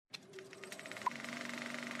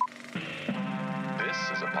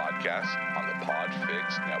podcast on the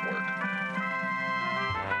Podfix Network.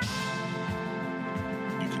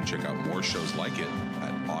 You can check out more shows like it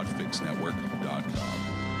at podfixnetwork.com.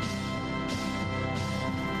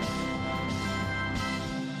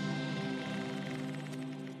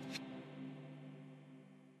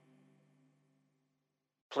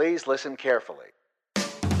 Please listen carefully.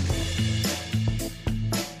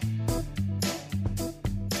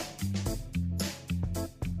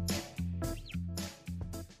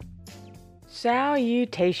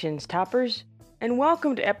 Salutations, toppers, and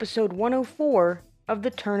welcome to episode 104 of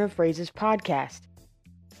the Turn of Phrases podcast.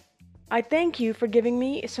 I thank you for giving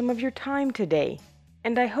me some of your time today,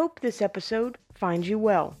 and I hope this episode finds you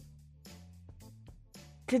well.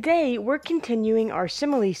 Today, we're continuing our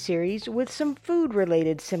simile series with some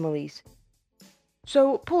food-related similes.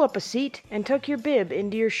 So pull up a seat and tuck your bib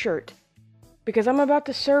into your shirt, because I'm about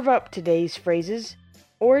to serve up today's phrases,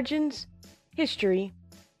 origins, history,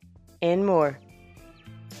 and more.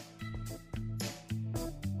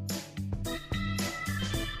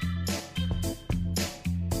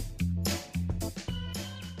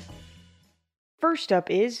 First up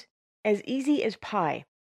is as easy as pie.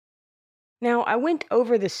 Now, I went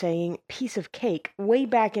over the saying piece of cake way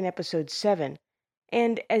back in episode 7,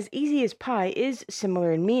 and as easy as pie is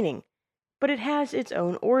similar in meaning, but it has its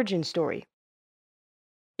own origin story.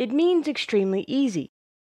 It means extremely easy.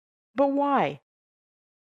 But why?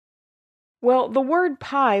 Well, the word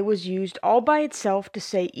pie was used all by itself to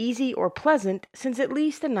say easy or pleasant since at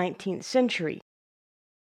least the 19th century.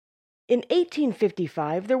 In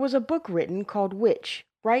 1855, there was a book written called Which,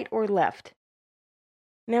 Right or Left?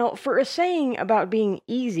 Now, for a saying about being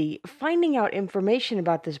easy, finding out information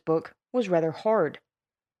about this book was rather hard.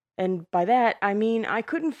 And by that, I mean I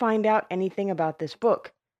couldn't find out anything about this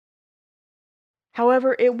book.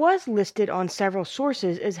 However, it was listed on several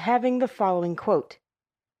sources as having the following quote: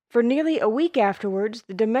 "For nearly a week afterwards,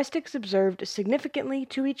 the domestics observed significantly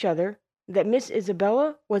to each other that Miss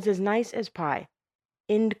Isabella was as nice as pie."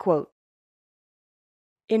 End quote.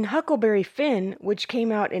 In Huckleberry Finn, which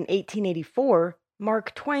came out in 1884,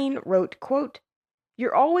 Mark Twain wrote, quote,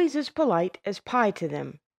 "You're always as polite as pie to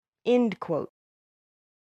them." End quote.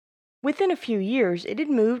 Within a few years, it had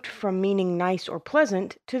moved from meaning nice or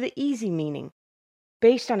pleasant to the easy meaning,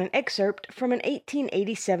 based on an excerpt from an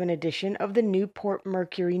 1887 edition of the Newport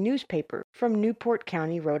Mercury newspaper from Newport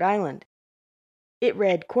County, Rhode Island. It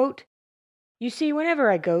read, quote, "You see,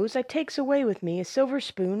 whenever I goes, I takes away with me a silver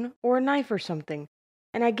spoon or a knife or something,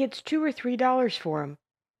 and I gets $2 or $3 for 'em.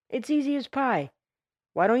 It's easy as pie.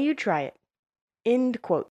 Why don't you try it?" End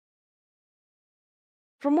quote.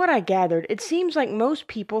 From what I gathered, it seems like most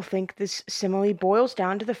people think this simile boils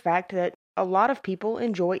down to the fact that a lot of people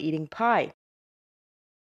enjoy eating pie.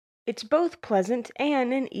 It's both pleasant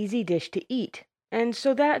and an easy dish to eat, and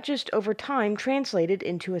so that just over time translated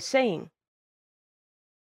into a saying.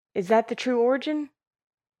 Is that the true origin?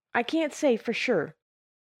 I can't say for sure.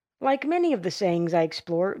 Like many of the sayings I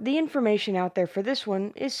explore, the information out there for this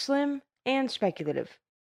one is slim and speculative.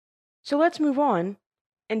 So let's move on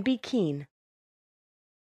and be keen.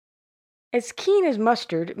 As keen as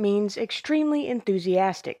mustard means extremely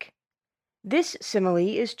enthusiastic. This simile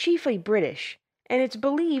is chiefly British, and it's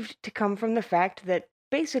believed to come from the fact that,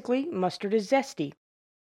 basically, mustard is zesty.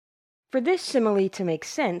 For this simile to make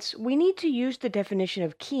sense, we need to use the definition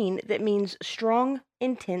of keen that means strong,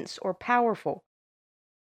 intense, or powerful.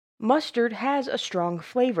 Mustard has a strong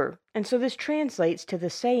flavor, and so this translates to the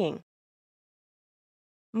saying.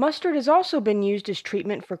 Mustard has also been used as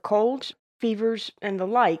treatment for colds, fevers, and the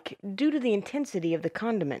like due to the intensity of the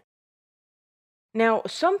condiment. Now,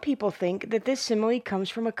 some people think that this simile comes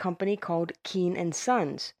from a company called Keen &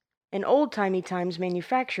 Sons, an old-timey times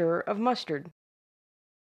manufacturer of mustard.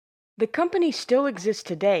 The company still exists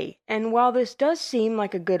today, and while this does seem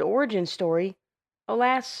like a good origin story,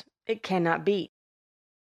 alas, it cannot be.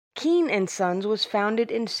 Keen & Sons was founded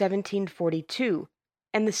in 1742,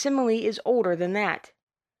 and the simile is older than that.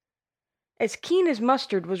 As keen as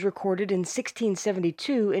mustard was recorded in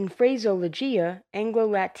 1672 in Phraseologia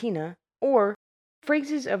Anglo-Latina, or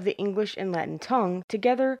Phrases of the English and Latin Tongue,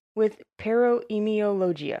 together with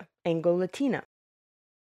Paroemiologia Anglo-Latina.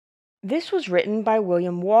 This was written by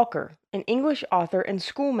William Walker, an English author and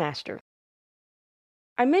schoolmaster.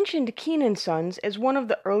 I mentioned Keen & Sons as one of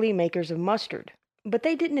the early makers of mustard, but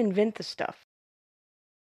they didn't invent the stuff.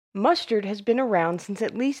 Mustard has been around since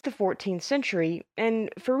at least the 14th century, and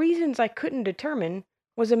for reasons I couldn't determine,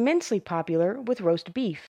 was immensely popular with roast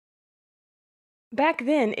beef. Back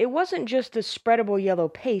then, it wasn't just the spreadable yellow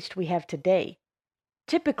paste we have today.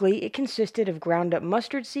 Typically, it consisted of ground up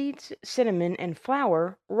mustard seeds, cinnamon, and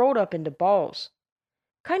flour rolled up into balls.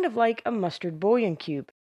 kind of like a mustard bouillon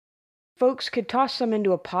cube. Folks could toss some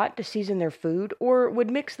into a pot to season their food, or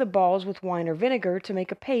would mix the balls with wine or vinegar to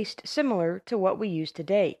make a paste similar to what we use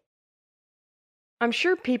today. I'm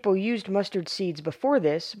sure people used mustard seeds before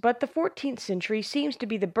this, but the 14th century seems to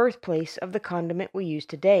be the birthplace of the condiment we use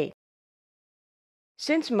today.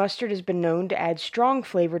 Since mustard has been known to add strong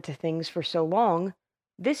flavor to things for so long,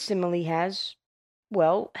 this simile has,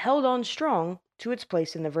 well, held on strong to its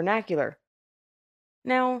place in the vernacular.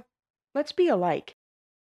 Now, let's be alike.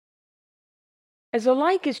 As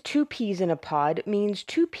alike as two peas in a pod means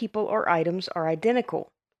two people or items are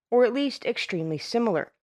identical, or at least extremely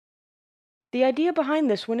similar. The idea behind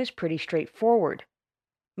this one is pretty straightforward.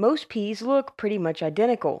 Most peas look pretty much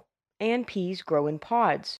identical, and peas grow in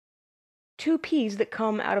pods. Two peas that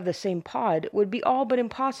come out of the same pod would be all but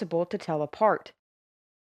impossible to tell apart.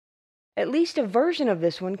 At least a version of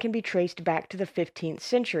this one can be traced back to the 15th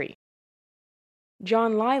century.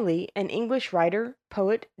 John Lyly, an English writer,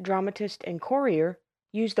 poet, dramatist, and courtier,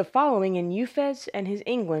 used the following in Euphues and his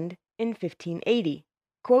England in 1580,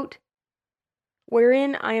 quote,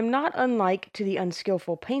 "Wherein I am not unlike to the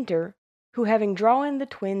unskilful painter, who having drawen the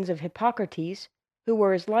twins of Hippocrates, who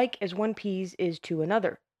were as like as one peas is to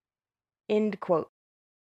another." End quote.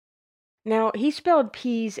 Now, he spelled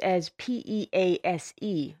peas as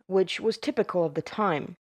Pease, which was typical of the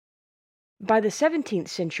time. By the 17th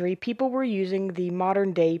century, people were using the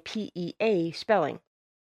modern-day PEA spelling.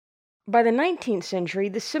 By the 19th century,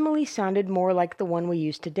 the simile sounded more like the one we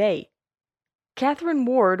use today. Catherine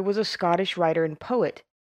Ward was a Scottish writer and poet,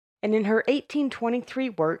 and in her 1823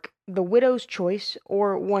 work, The Widow's Choice,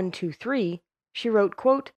 or 123, she wrote,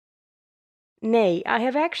 quote, "Nay, I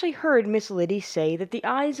have actually heard Miss Liddy say that the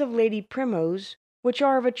eyes of Lady Primrose, which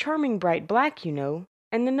are of a charming bright black, you know,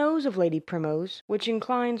 and the nose of Lady Primrose, which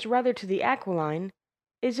inclines rather to the aquiline,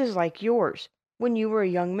 is as like yours, when you were a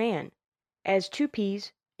young man, as two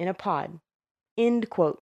peas in a pod." End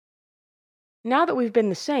quote. Now that we've been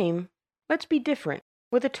the same, let's be different,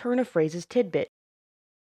 with a turn of phrases tidbit.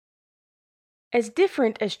 As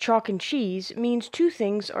different as chalk and cheese means two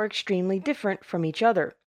things are extremely different from each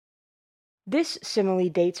other. This simile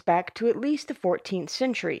dates back to at least the 14th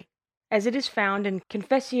century, as it is found in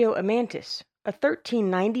Confessio Amantis, a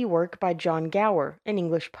 1390 work by John Gower, an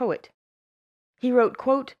English poet. He wrote,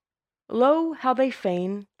 quote, "Lo, how they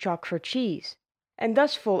feign chalk for cheese, and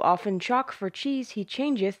thus full often chalk for cheese he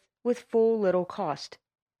changeth with full little cost."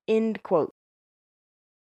 End quote.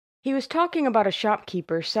 He was talking about a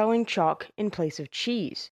shopkeeper selling chalk in place of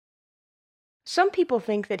cheese. Some people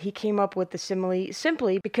think that he came up with the simile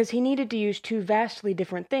simply because he needed to use two vastly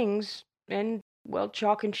different things, and, well,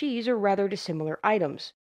 chalk and cheese are rather dissimilar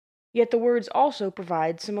items. Yet the words also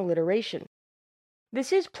provide some alliteration.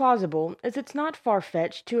 This is plausible, as it's not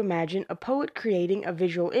far-fetched to imagine a poet creating a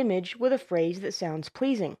visual image with a phrase that sounds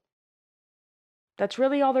pleasing. That's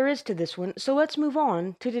really all there is to this one, so let's move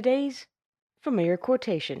on to today's familiar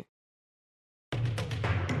quotation.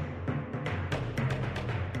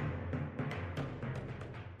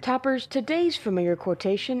 Toppers, today's familiar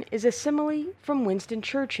quotation is a simile from Winston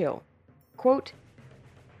Churchill. Quote,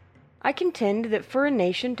 "I contend that for a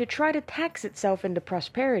nation to try to tax itself into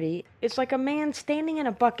prosperity is like a man standing in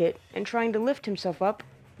a bucket and trying to lift himself up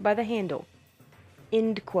by the handle."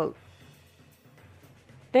 End quote.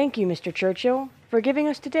 Thank you, Mr. Churchill, for giving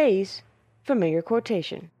us today's familiar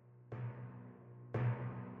quotation.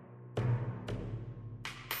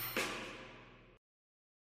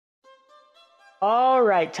 All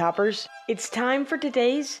right, Toppers, it's time for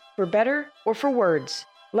today's For Better or For Words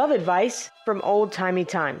love advice from old-timey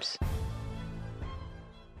times.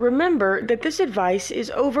 Remember that this advice is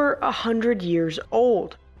over 100 years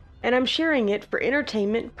old, and I'm sharing it for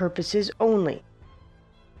entertainment purposes only.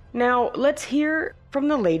 Now, let's hear from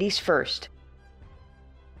the ladies first.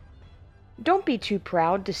 Don't be too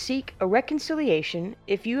proud to seek a reconciliation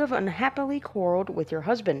if you have unhappily quarreled with your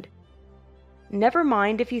husband. Never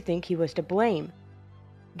mind if you think he was to blame.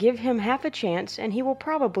 Give him half a chance and he will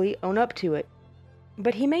probably own up to it.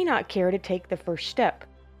 But he may not care to take the first step,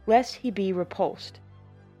 lest he be repulsed.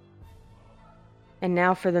 And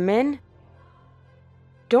now for the men.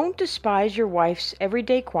 Don't despise your wife's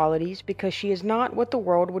everyday qualities because she is not what the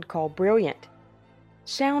world would call brilliant.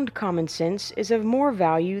 Sound common sense is of more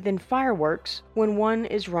value than fireworks when one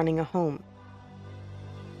is running a home.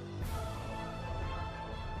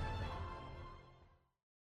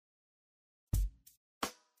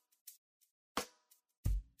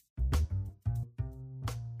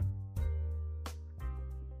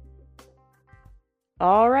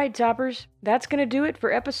 All right, Toppers, that's going to do it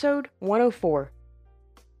for episode 104.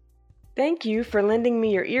 Thank you for lending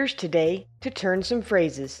me your ears today to turn some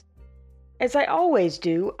phrases. As I always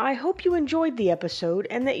do, I hope you enjoyed the episode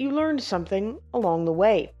and that you learned something along the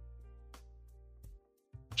way.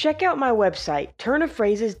 Check out my website,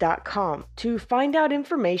 turnofphrases.com, to find out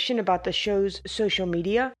information about the show's social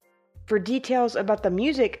media, for details about the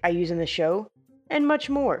music I use in the show, and much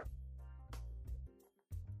more.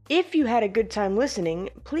 If you had a good time listening,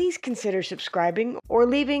 please consider subscribing or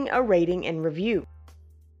leaving a rating and review.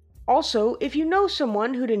 Also, if you know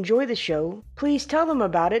someone who'd enjoy the show, please tell them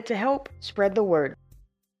about it to help spread the word.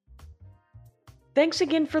 Thanks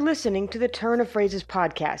again for listening to the Turn of Phrases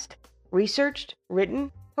podcast, researched,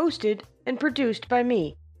 written, hosted, and produced by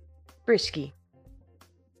me, Brisky.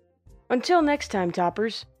 Until next time,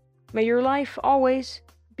 toppers, may your life always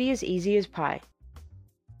be as easy as pie.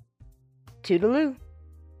 Toodaloo.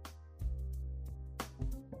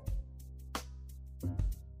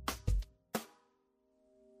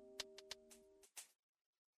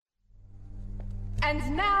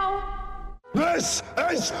 And now... This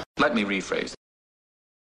is... Let me rephrase.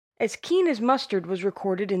 As Keen as Mustard was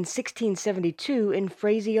recorded in 1672 in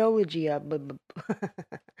phraseologia.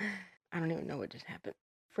 I don't even know what just happened.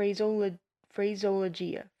 Phraseologia.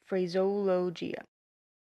 Paroemiologia.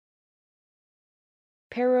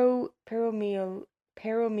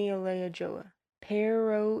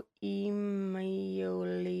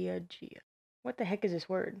 What the heck is this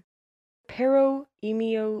word?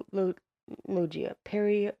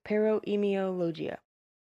 Paroemiologia.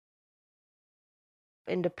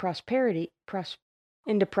 Into prosperity. This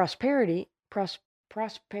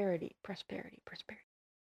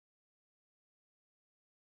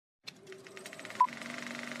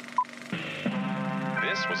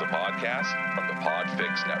was a podcast from the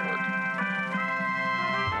Podfix Network.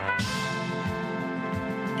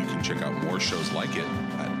 You can check out more shows like it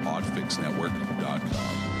at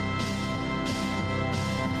oddfixnetwork.com.